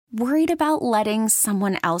Worried about letting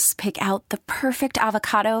someone else pick out the perfect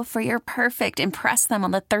avocado for your perfect impress them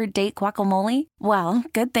on the third date guacamole? Well,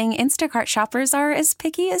 good thing Instacart shoppers are as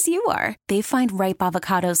picky as you are. They find ripe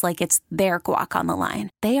avocados like it's their guac on the line.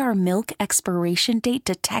 They are milk expiration date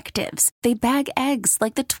detectives. They bag eggs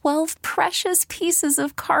like the 12 precious pieces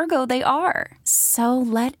of cargo they are. So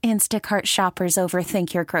let Instacart shoppers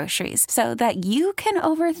overthink your groceries so that you can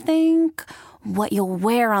overthink what you'll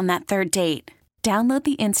wear on that third date. Download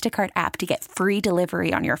the Instacart app to get free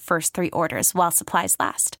delivery on your first 3 orders while supplies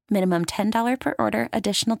last. Minimum $10 per order.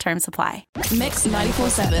 Additional terms apply. Mix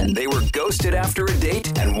 94.7. They were ghosted after a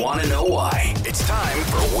date and want to know why. It's time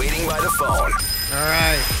for Waiting by the Phone. All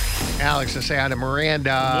right. Alex, let's say hi to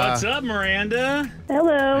Miranda. What's up, Miranda?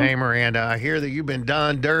 Hello. Hey, Miranda. I hear that you've been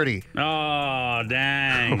done dirty. Oh,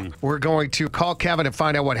 dang. We're going to call Kevin and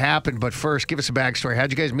find out what happened. But first, give us a backstory. How'd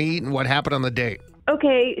you guys meet and what happened on the date?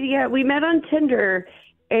 Okay, yeah, we met on Tinder,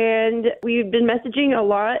 and we've been messaging a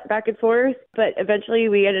lot back and forth, but eventually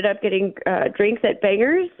we ended up getting drinks at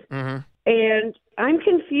Bangers. Mm-hmm. And I'm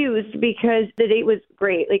confused because the date was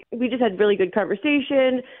great. Like, we just had really good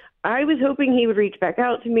conversation. I was hoping he would reach back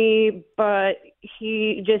out to me, but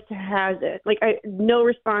he just hasn't. Like, no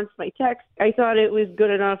response to my text. I thought it was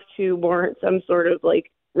good enough to warrant some sort of,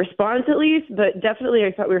 like, response at least, but definitely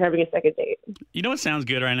I thought we were having a second date. You know what sounds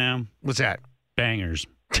good right now? What's that? Bangers.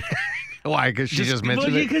 Why? Because she just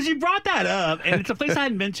mentioned it? Because you brought that up, and it's a place I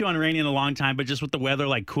hadn't been to on Rainy in a long time, but just with the weather,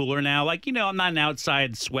 like, cooler now. Like, you know, I'm not an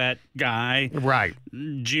outside sweat guy. Right.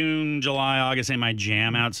 June, July, August ain't my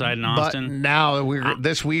jam outside in Austin. But now,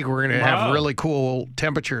 this week, we're going to have really cool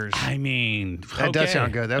temperatures. I mean, That does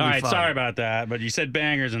sound good. That'd All be right, fun. sorry about that, but you said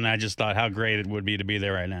Bangers, and I just thought how great it would be to be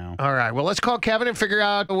there right now. All right. Well, let's call Kevin and figure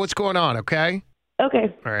out what's going on, okay?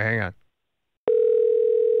 Okay. All right, hang on.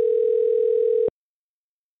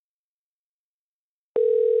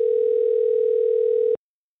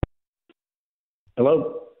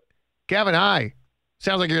 Hello? Kevin, hi.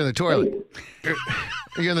 Sounds like you're in the toilet.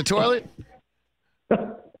 Are you in the toilet?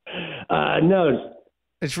 No.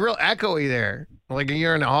 It's real echoey there. Like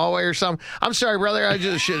you're in the hallway or something. I'm sorry, brother. I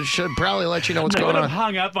just should probably let you know what's I going would on. have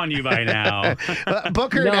hung up on you by now.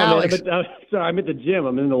 Booker No, and Alex. man, sorry, I'm at the gym.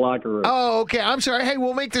 I'm in the locker room. Oh, okay. I'm sorry. Hey,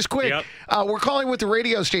 we'll make this quick. Yep. We're calling with the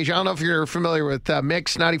radio station. I don't know if you're familiar with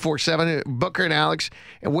Mix 94.7, Booker and Alex.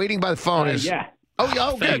 And waiting by the phone is... Yeah.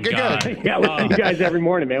 Oh, Thank good. God. Yeah, we see you guys every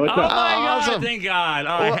morning, man. What's Oh, my up? God, awesome. thank God.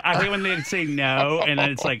 Oh, I hate when they say no, and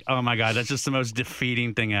then it's like, oh, my God, that's just the most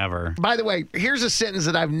defeating thing ever. By the way, here's a sentence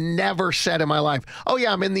that I've never said in my life. Oh,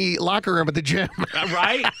 yeah, I'm in the locker room at the gym.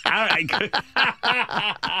 Right?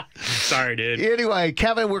 Sorry, dude. Anyway,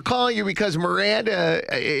 Kevin, we're calling you because Miranda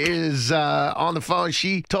is on the phone.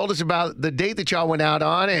 She told us about the date that y'all went out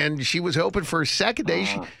on, and she was hoping for a second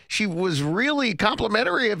date. She was really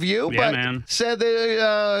complimentary of you, Yeah, but man. said that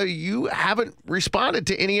you haven't responded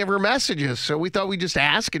to any of her messages. So we thought we'd just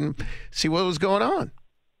ask and see what was going on.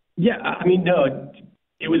 Yeah, I mean, no,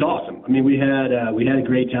 it was awesome. I mean, we had a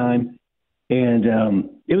great time, and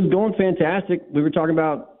it was going fantastic. We were talking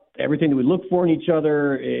about everything that we look for in each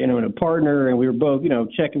other, in a partner, and we were both,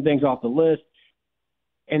 checking things off the list.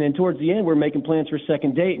 And then towards the end, we're making plans for a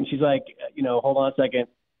second date, and she's like, hold on a second.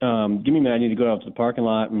 Give me a minute. I need to go out to the parking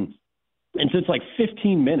lot. And so it's like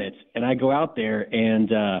 15 minutes, and I go out there, and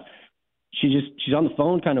she's on the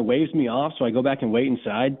phone, kind of waves me off, so I go back and wait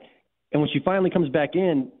inside. And when she finally comes back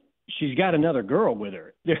in, she's got another girl with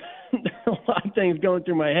her. There are a lot of things going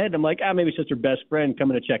through my head. I'm like, maybe it's just her best friend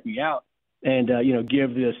coming to check me out and,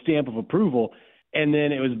 give the stamp of approval. And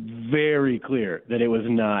then it was very clear that it was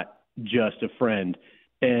not just a friend.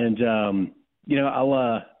 And,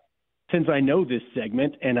 I'll since I know this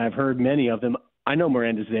segment and I've heard many of them, I know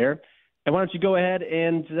Miranda's there. And why don't you go ahead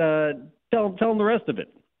and tell them the rest of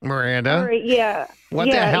it? Miranda? All right, yeah. What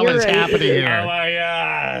Yeah, the hell you're is right. happening Oh, here? my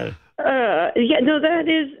God.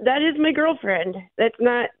 That is my girlfriend. That's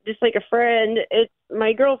not just like a friend. It's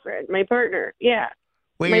my girlfriend, my partner. Yeah.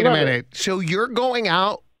 Wait my a lover. minute. So you're going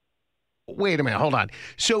out. Wait a minute. Hold on.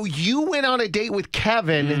 So you went on a date with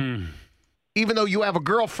Kevin, even though you have a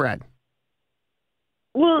girlfriend.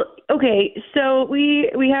 Well, okay, so we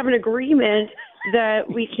have an agreement that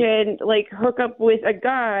we can like hook up with a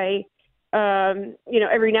guy,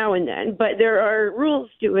 every now and then, but there are rules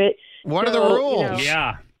to it. What are the So, rules?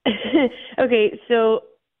 Yeah. Okay, so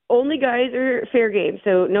only guys are fair game,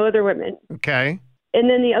 so no other women. Okay. And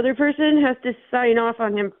then the other person has to sign off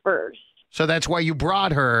on him first. So that's why you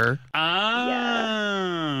brought her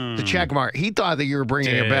Oh. to check mark. He thought that you were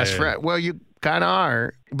bringing your best Dude. friend. Well, you kind of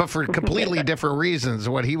are, but for completely different reasons,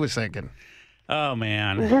 what he was thinking. Oh,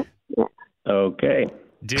 man. Okay.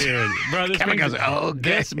 Dude, bro, this Kevin brings, goes, okay.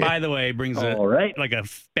 This, by the way, brings All right. like a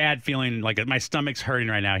bad feeling. Like my stomach's hurting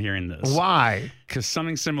right now hearing this. Why? Because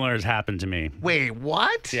something similar has happened to me. Wait,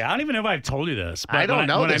 what? Yeah, I don't even know if I've told you this. I don't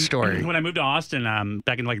know this story. When I moved to Austin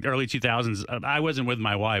back in like the early 2000s, I wasn't with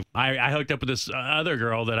my wife. I hooked up with this other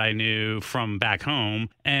girl that I knew from back home,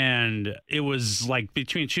 and it was like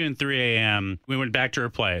between 2 and 3 a.m. We went back to her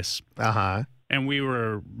place. Uh-huh. And we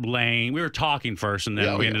were talking first, and then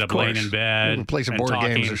Yeah, we yeah, ended of up laying course. in bed. We were playing some and board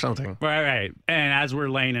talking. games or something. Right. And as we're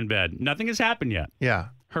laying in bed, nothing has happened yet. Yeah.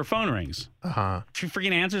 Her phone rings. Uh-huh. She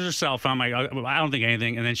freaking answers her cell phone. I'm like, I don't think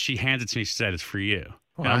anything. And then she hands it to me. She said, "It's for you."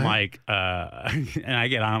 And I'm like, and I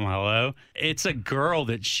get on, hello. It's a girl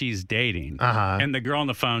that she's dating. Uh-huh. And the girl on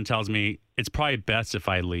the phone tells me, it's probably best if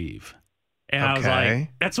I leave. And I was Okay. like,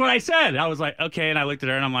 that's what I said. I was like, okay. And I looked at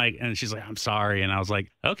her and I'm like, and she's like, I'm sorry. And I was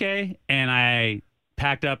like, okay. And I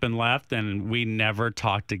packed up and left, and we never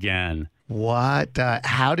talked again. What?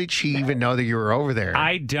 How did she even know that you were over there?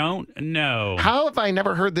 I don't know. How have I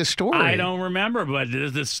never heard this story? I don't remember, but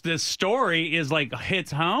this story is like hits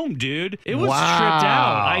home, dude. It was Wow. stripped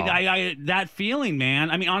out. I that feeling, man.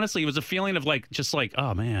 I mean, honestly, it was a feeling of like just like,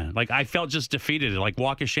 oh man, like I felt just defeated, like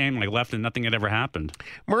walk of shame, like left and nothing had ever happened.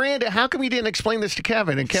 Miranda, how come you didn't explain this to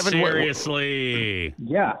Kevin? And Kevin, Seriously,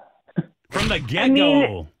 Yeah. from the I get go.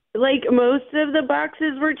 mean, like most of the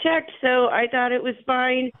boxes were checked, so I thought it was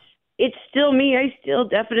fine. It's still me. I still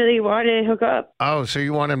definitely want to hook up. Oh, so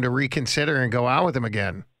you want him to reconsider and go out with him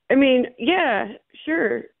again? I mean, yeah,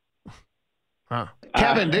 sure. Huh.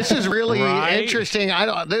 Kevin, this is really Right? interesting.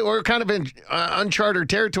 We're kind of in uncharted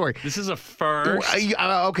territory. This is a first.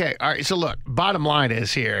 Okay, all right. So look, bottom line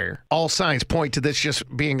is here. All signs point to this just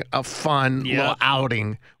being a fun little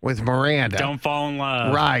outing with Miranda. Don't fall in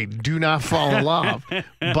love. Right. Do not fall in love.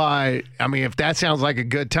 But I mean, if that sounds like a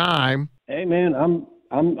good time. Hey, man, I'm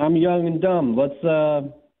young and dumb. Let's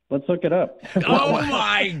hook it up. Oh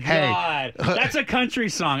my Hey. God. That's a country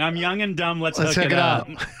song. I'm young and dumb. Let's Let's hook it up.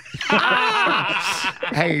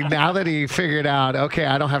 Hey, now that he figured out, okay,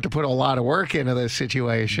 I don't have to put a lot of work into this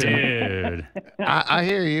situation. Dude. I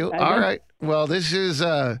hear you. All right. Well, this is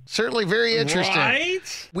certainly very interesting.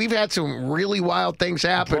 Right? We've had some really wild things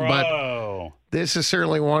happen, but Bro. this is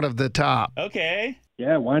certainly one of the top. Okay.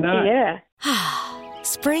 Yeah, why not? Yeah.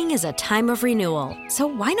 Spring is a time of renewal, so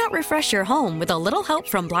why not refresh your home with a little help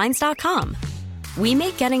from Blinds.com? We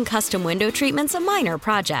make getting custom window treatments a minor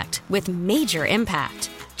project with major impact.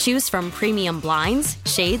 Choose from premium blinds,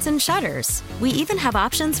 shades, and shutters. We even have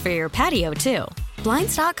options for your patio, too.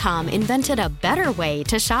 Blinds.com invented a better way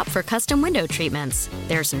to shop for custom window treatments.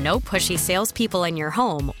 There's no pushy salespeople in your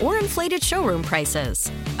home or inflated showroom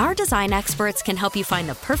prices. Our design experts can help you find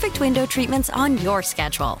the perfect window treatments on your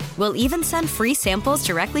schedule. We'll even send free samples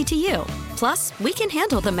directly to you. Plus, we can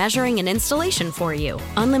handle the measuring and installation for you.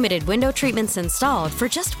 Unlimited window treatments installed for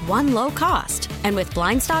just one low cost. And with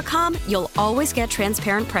Blinds.com, you'll always get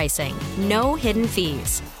transparent pricing. No hidden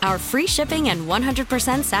fees. Our free shipping and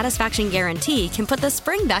 100% satisfaction guarantee can put the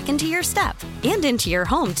spring back into your step and into your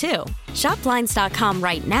home, too. Shop Blinds.com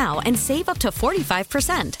right now and save up to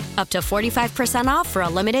 45%. Up to 45% off for a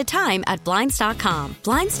limited time at Blinds.com.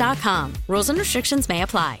 Blinds.com. Rules and restrictions may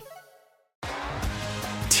apply.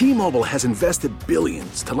 T-Mobile has invested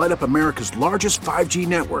billions to light up America's largest 5G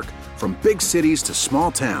network, from big cities to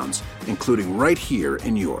small towns, including right here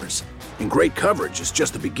in yours. And great coverage is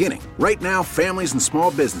just the beginning. Right now, families and small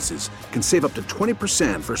businesses can save up to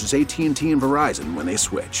 20% versus AT&T and Verizon when they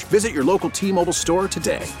switch. Visit your local T-Mobile store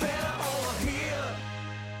today.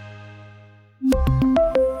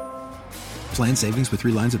 Plan savings with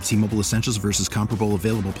 3 lines of T-Mobile Essentials versus comparable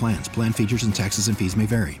available plans. Plan features and taxes and fees may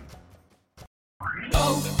vary.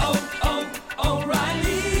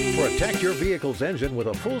 Protect your vehicle's engine with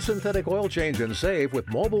a full synthetic oil change and save with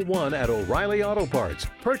Mobil 1 at O'Reilly Auto Parts.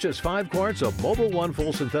 Purchase 5 quarts of Mobil 1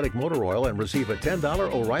 full synthetic motor oil and receive a $10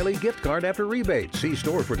 O'Reilly gift card after rebate. See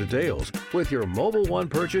store for details. With your Mobil 1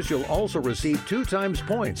 purchase, you'll also receive 2 times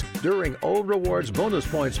points during O Rewards Bonus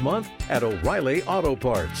Points Month at O'Reilly Auto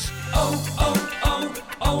Parts.